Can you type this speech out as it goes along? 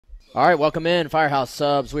All right, welcome in, Firehouse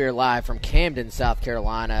Subs. We are live from Camden, South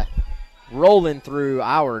Carolina, rolling through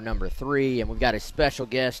hour number 3, and we've got a special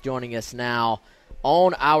guest joining us now.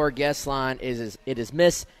 On our guest line it is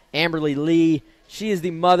Miss Amberly Lee. She is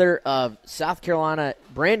the mother of South Carolina,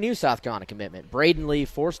 brand new South Carolina commitment, Braydon Lee,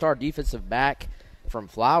 4-star defensive back from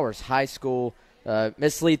Flowers High School.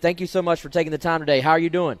 Miss Lee, thank you so much for taking the time today. How are you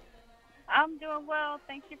doing? I'm doing well.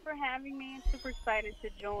 Thank you for having me. I'm super excited to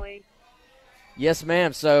join. Yes,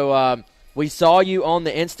 ma'am. So we saw you on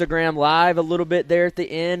the Instagram Live a little bit there at the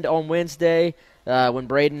end on Wednesday when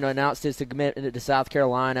Braydon announced his commitment to South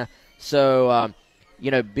Carolina. So,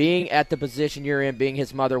 being at the position you're in, being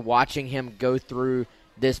his mother, watching him go through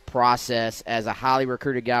this process as a highly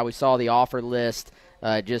recruited guy, we saw the offer list,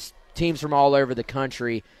 just teams from all over the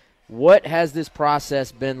country. What has this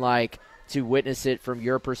process been like to witness it from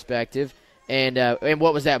your perspective? And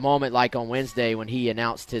what was that moment like on Wednesday when he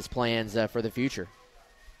announced his plans for the future?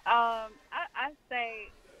 I say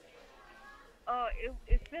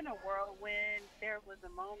it's been a whirlwind. There was a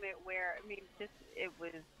moment where, it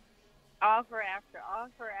was offer after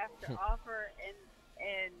offer after offer,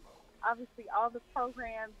 and obviously all the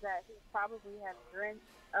programs that he probably had dreamt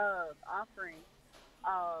of offering.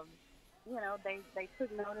 They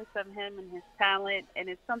took notice of him and his talent, and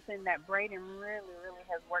it's something that Braydon really, really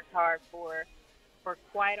has worked hard for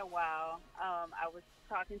quite a while. I was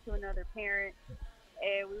talking to another parent,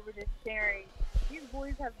 and we were just sharing. These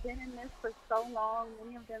boys have been in this for so long,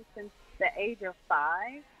 many of them since the age of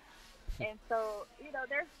 5. And so,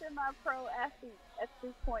 they're semi-pro athletes at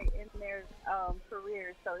this point in their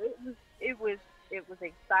careers. So it was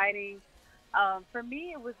exciting. For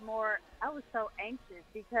me, it was more. I was so anxious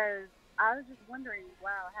because I was just wondering,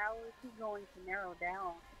 wow, how is he going to narrow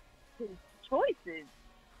down his choices?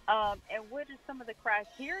 And what are some of the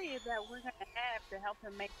criteria that we're going to have to help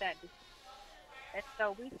him make that decision? And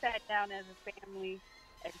so we sat down as a family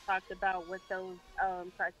and talked about what those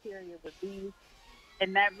criteria would be,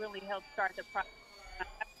 and that really helped start the process.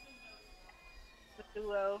 The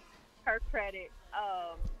duo, her credit,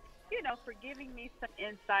 for giving me some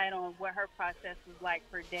insight on what her process was like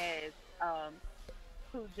for Dez,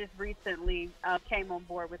 who just recently came on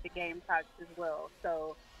board with the Gamecocks as well.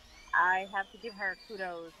 So I have to give her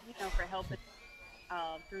kudos, for helping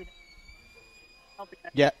through helping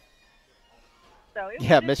us. Yeah, So it was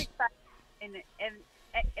yeah, just Miss exciting and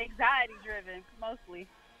anxiety driven mostly.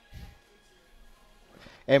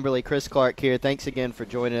 Amberly, Chris Clark here. Thanks again for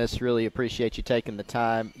joining us. Really appreciate you taking the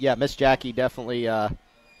time. Yeah, Miss Jackie definitely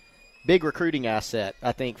big recruiting asset,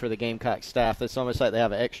 I think, for the Gamecock staff. It's almost like they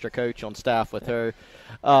have an extra coach on staff with her.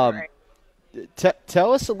 Right.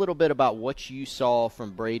 Tell us a little bit about what you saw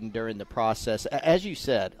from Braydon during the process. As you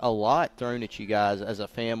said, a lot thrown at you guys as a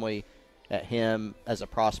family, at him as a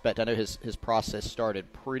prospect. I know his process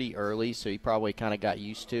started pretty early, so he probably kind of got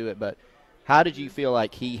used to it. But how did you feel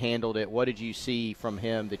like he handled it? What did you see from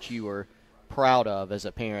him that you were proud of as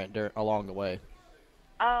a parent along the way?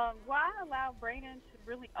 Well, I allowed Braydon to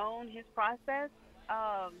really own his process.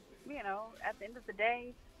 At the end of the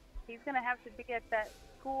day, he's going to have to be at that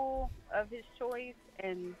school of his choice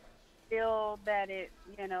and feel that it,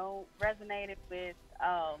 resonated with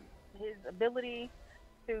his ability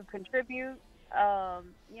to contribute,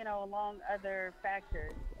 along other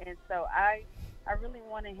factors. And so I really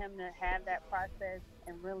wanted him to have that process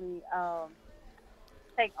and really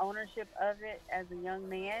take ownership of it as a young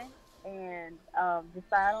man and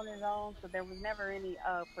decide on his own. So there was never any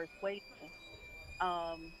persuasion,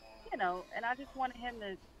 and I just wanted him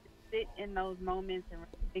to sit in those moments and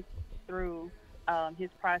really think through his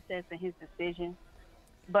process and his decision.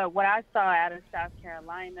 But what I saw out of South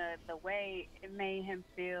Carolina, the way it made him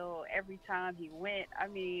feel every time he went,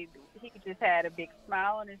 he just had a big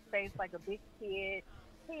smile on his face like a big kid.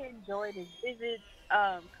 He enjoyed his visits.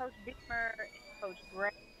 Coach Beamer, Coach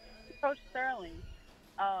Gray, Coach Sterling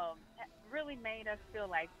really made us feel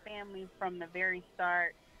like family from the very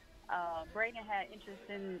start. Braydon had interest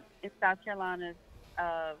in South Carolina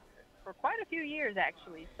for quite a few years,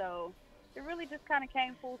 actually. So it really just kind of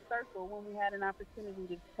came full circle when we had an opportunity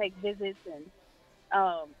to take visits and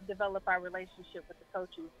develop our relationship with the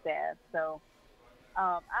coaching staff. So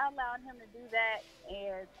I allowed him to do that,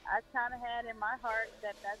 and I kind of had in my heart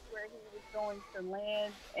that that's where he was going to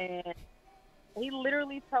land. And he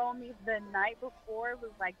literally told me the night before, it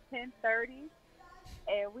was like 10:30,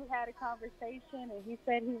 and we had a conversation, and he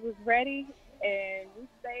said he was ready, and we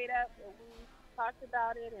stayed up, and we talked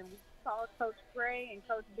about it, and we called Coach Gray and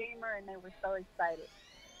Coach Beamer, and they were so excited.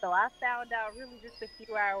 So I found out really just a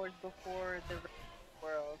few hours before the rest of the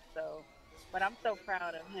world. So, but I'm so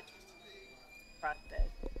proud of him process.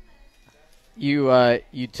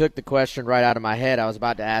 You took the question right out of my head. I was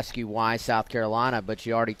about to ask you why South Carolina, but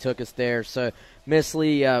you already took us there. So, Miss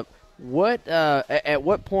Lee, at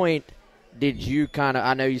what point did you kind of –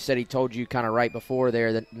 I know you said he told you kind of right before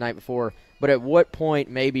there, the night before, but at what point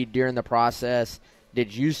maybe during the process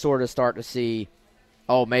did you sort of start to see,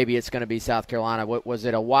 oh, maybe it's going to be South Carolina? What was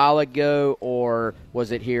it, a while ago, or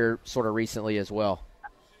was it here sort of recently as well?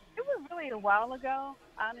 It was really a while ago,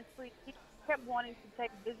 honestly. He kept wanting to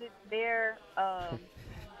take visits there,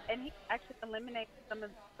 and he actually eliminated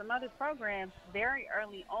some other programs very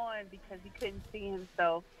early on because he couldn't see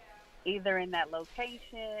himself either in that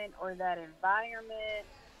location or that environment.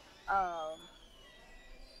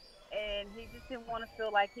 And he just didn't want to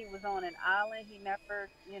feel like he was on an island. He never,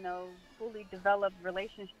 fully developed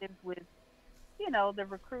relationships with, the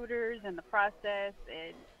recruiters and the process.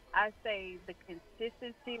 And I say the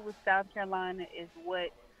consistency with South Carolina is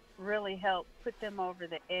what really helped put them over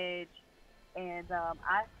the edge. And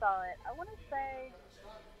I saw it, I want to say,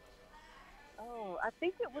 I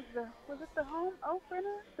think it was the home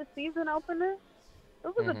opener, the season opener?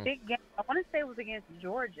 It was a big game. I want to say it was against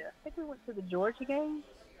Georgia. I think we went to the Georgia game.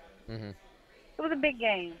 Mm-hmm. It was a big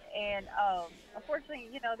game, and unfortunately,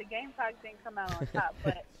 the Gamecocks didn't come out on top.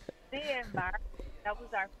 But the environment, that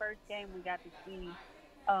was our first game we got to see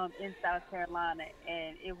in South Carolina,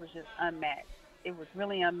 and it was just unmatched. It was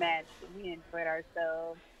really unmatched. We enjoyed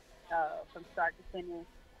ourselves from start to finish,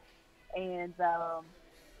 and I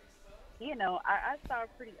saw it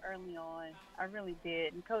pretty early on. I really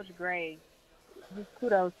did, and Coach Gray, just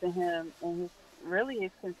kudos to him and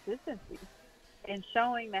his consistency. And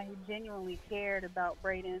showing that he genuinely cared about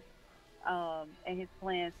Braydon and his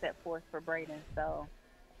plans set forth for Braydon. So,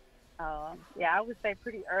 I would say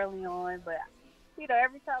pretty early on. But,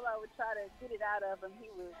 every time I would try to get it out of him,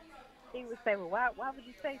 he would say, well, why would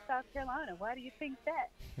you say South Carolina? Why do you think that?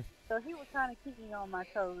 So he would kind of keep me on my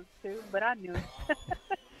toes, too. But I knew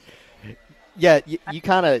it. Yeah, you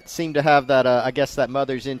kind of seem to have that, I guess, that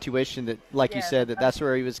mother's intuition that, like you said, that's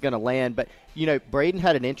where he was going to land. But, Braydon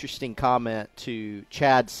had an interesting comment to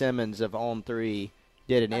Chad Simmons of On3,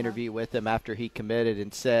 did an interview with him after he committed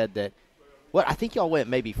and said that, I think y'all went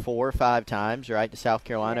maybe 4 or 5 times, right, to South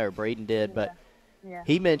Carolina, or Braydon did. But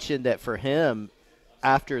he mentioned that for him,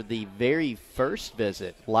 after the very first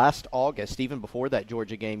visit last August, even before that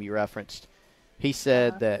Georgia game you referenced, he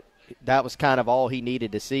said that was kind of all he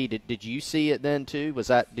needed to see. Did you see it then too?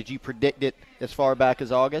 Did you predict it as far back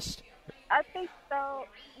as August? I think so.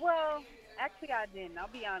 Well, actually I didn't. I'll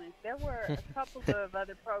be honest. There were a couple of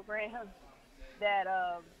other programs that,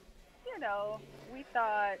 we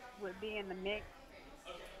thought would be in the mix.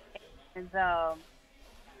 And,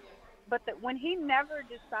 but when he never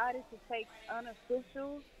decided to take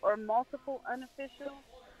unofficials or multiple unofficials,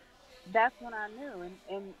 that's when I knew.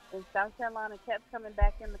 And South Carolina kept coming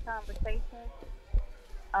back in the conversation.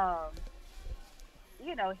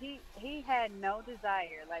 He had no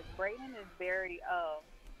desire. Like, Braydon is very,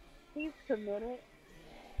 he's committed,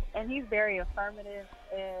 and he's very affirmative.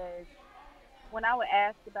 And when I would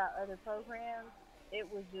ask about other programs,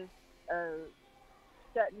 it was just a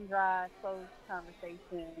shut and dry, closed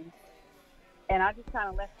conversation. And I just kind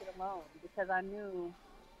of left it alone because I knew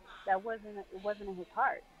it wasn't in his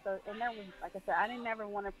heart. So, and that was, like I said, I didn't ever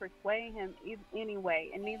want to persuade him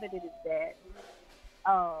anyway, and neither did his dad.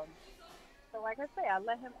 So, like I say, I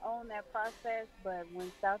let him own that process. But when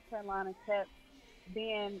South Carolina kept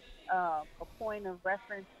being a point of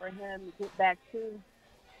reference for him to get back to,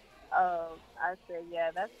 I said,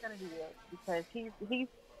 yeah, that's gonna be it because he's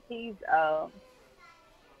he's a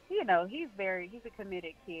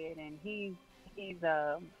committed kid, and he's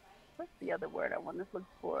what's the other word I want to look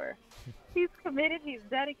for? He's committed, he's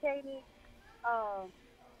dedicated,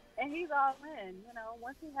 and he's all in.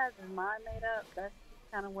 Once he has his mind made up, that's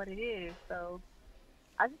kind of what it is. So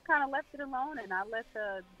I just kind of left it alone, and I let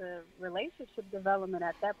the relationship development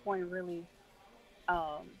at that point really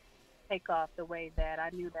take off the way that I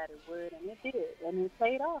knew that it would, and it did, and it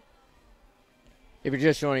paid off. If you're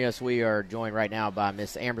just joining us, we are joined right now by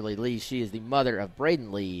Miss Amberly Lee. She is the mother of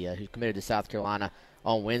Braydon Lee, who's committed to South Carolina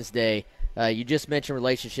on Wednesday. You just mentioned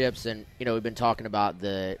relationships, and, we've been talking about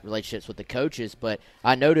the relationships with the coaches, but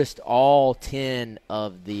I noticed all 10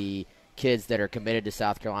 of the kids that are committed to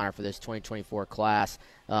South Carolina for this 2024 class,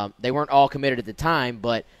 they weren't all committed at the time,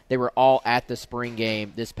 but they were all at the spring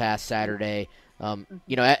game this past Saturday.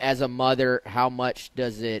 As a mother, how much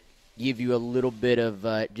does it give you a little bit of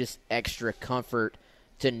just extra comfort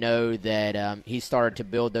to know that he started to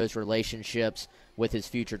build those relationships with his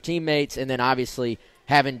future teammates, and then obviously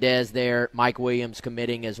having Dez there, Mike Williams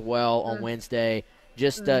committing as well on Wednesday,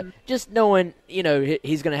 Just just knowing,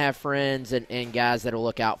 he's going to have friends and guys that will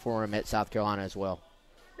look out for him at South Carolina as well.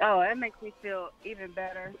 Oh, it makes me feel even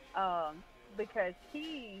better because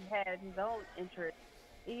he had his own interest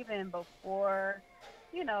even before,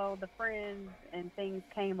 the friends and things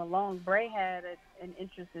came along. Bray had an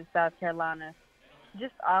interest in South Carolina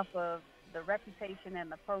just off of the reputation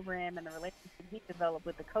and the program and the relationship he developed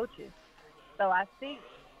with the coaches. So I think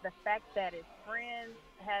the fact that his friends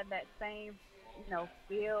had that same,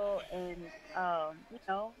 feel and,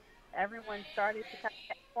 everyone started to kind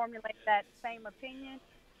of formulate that same opinion.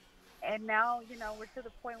 And now, we're to the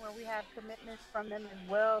point where we have commitments from them as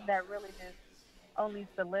well that really just only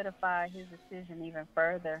solidify his decision even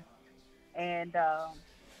further. And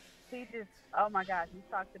he just, oh my gosh, he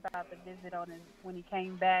talked about the visit when he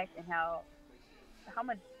came back and how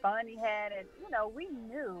much fun he had. And, we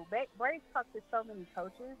knew, Bray talked to so many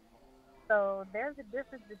coaches. So there's a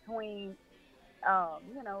difference between,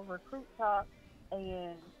 recruit talk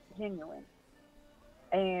and genuine.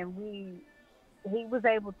 And he was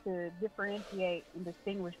able to differentiate and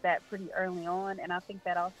distinguish that pretty early on, and I think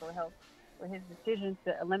that also helped with his decision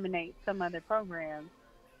to eliminate some other programs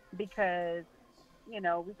because, we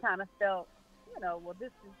kind of felt, well,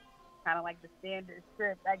 this is kind of like the standard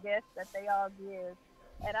script, I guess, that they all give.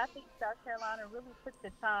 And I think South Carolina really took the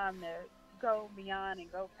time to go beyond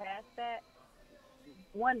and go past that,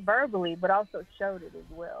 one verbally, but also showed it as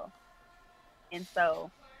well. And so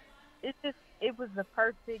it was the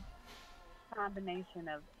perfect combination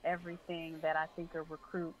of everything that I think a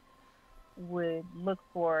recruit would look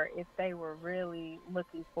for if they were really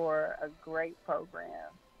looking for a great program.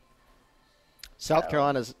 South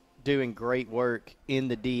Carolina's doing great work in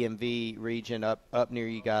the DMV region up near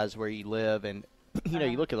you guys where you live. And,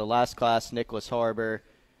 you look at the last class, Nicholas Harbor,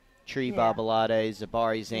 Tree Babalade,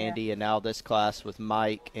 Zabari Zandy, and now this class with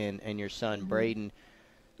Mike and your son, Braydon.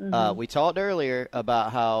 We talked earlier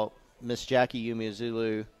about how Miss Jackie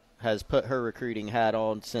Umeozulu has put her recruiting hat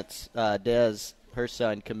on since Dez, her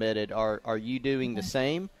son, committed. Are you doing the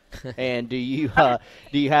same? And do you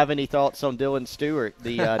have any thoughts on Dylan Stewart,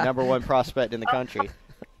 the number one prospect in the country?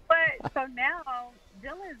 But so now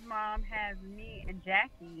Dylan's mom has me and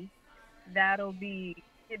Jackie. That'll be,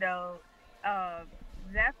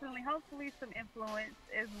 definitely, hopefully, some influence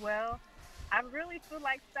as well. I really feel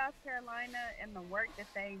like South Carolina and the work that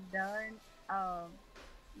they've done.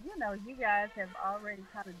 You guys have already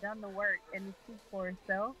kind of done the work, and it speaks for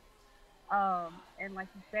itself. And like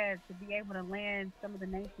you said, to be able to land some of the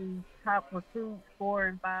nation's top recruits, 4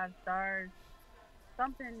 and 5 stars,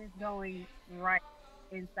 something is going right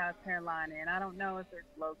in South Carolina. And I don't know if it's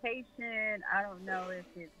location, I don't know if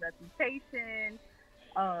it's reputation,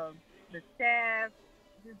 the staff,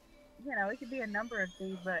 just, it could be a number of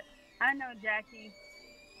things. But I know Jackie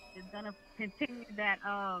is going to continue that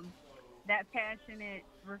passionate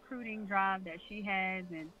recruiting drive that she has,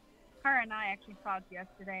 and her and I actually talked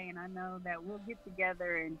yesterday, and I know that we'll get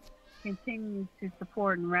together and continue to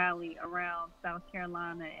support and rally around South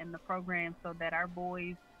Carolina and the program so that our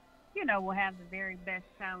boys, will have the very best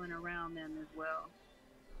talent around them as well.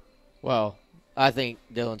 Well, I think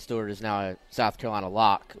Dylan Stewart is now a South Carolina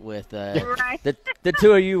lock with right. the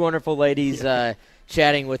two of you wonderful ladies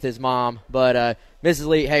chatting with his mom. But Mrs.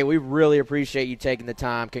 Lee, hey, we really appreciate you taking the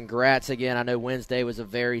time. Congrats again. I know Wednesday was a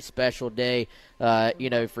very special day,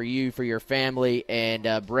 for you, for your family,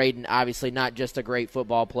 and Braydon, obviously not just a great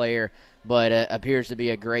football player, but appears to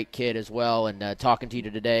be a great kid as well. And talking to you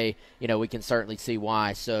today, we can certainly see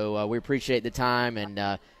why. So we appreciate the time,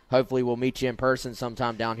 and hopefully we'll meet you in person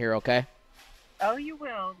sometime down here, okay? Oh, you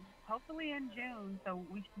will. Hopefully in June, so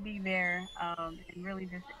we should be there and really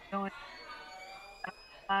just enjoying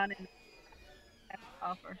and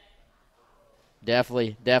offer.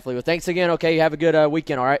 Definitely. Well, thanks again. Okay, you have a good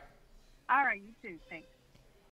weekend, all right? All right, you too. Thanks.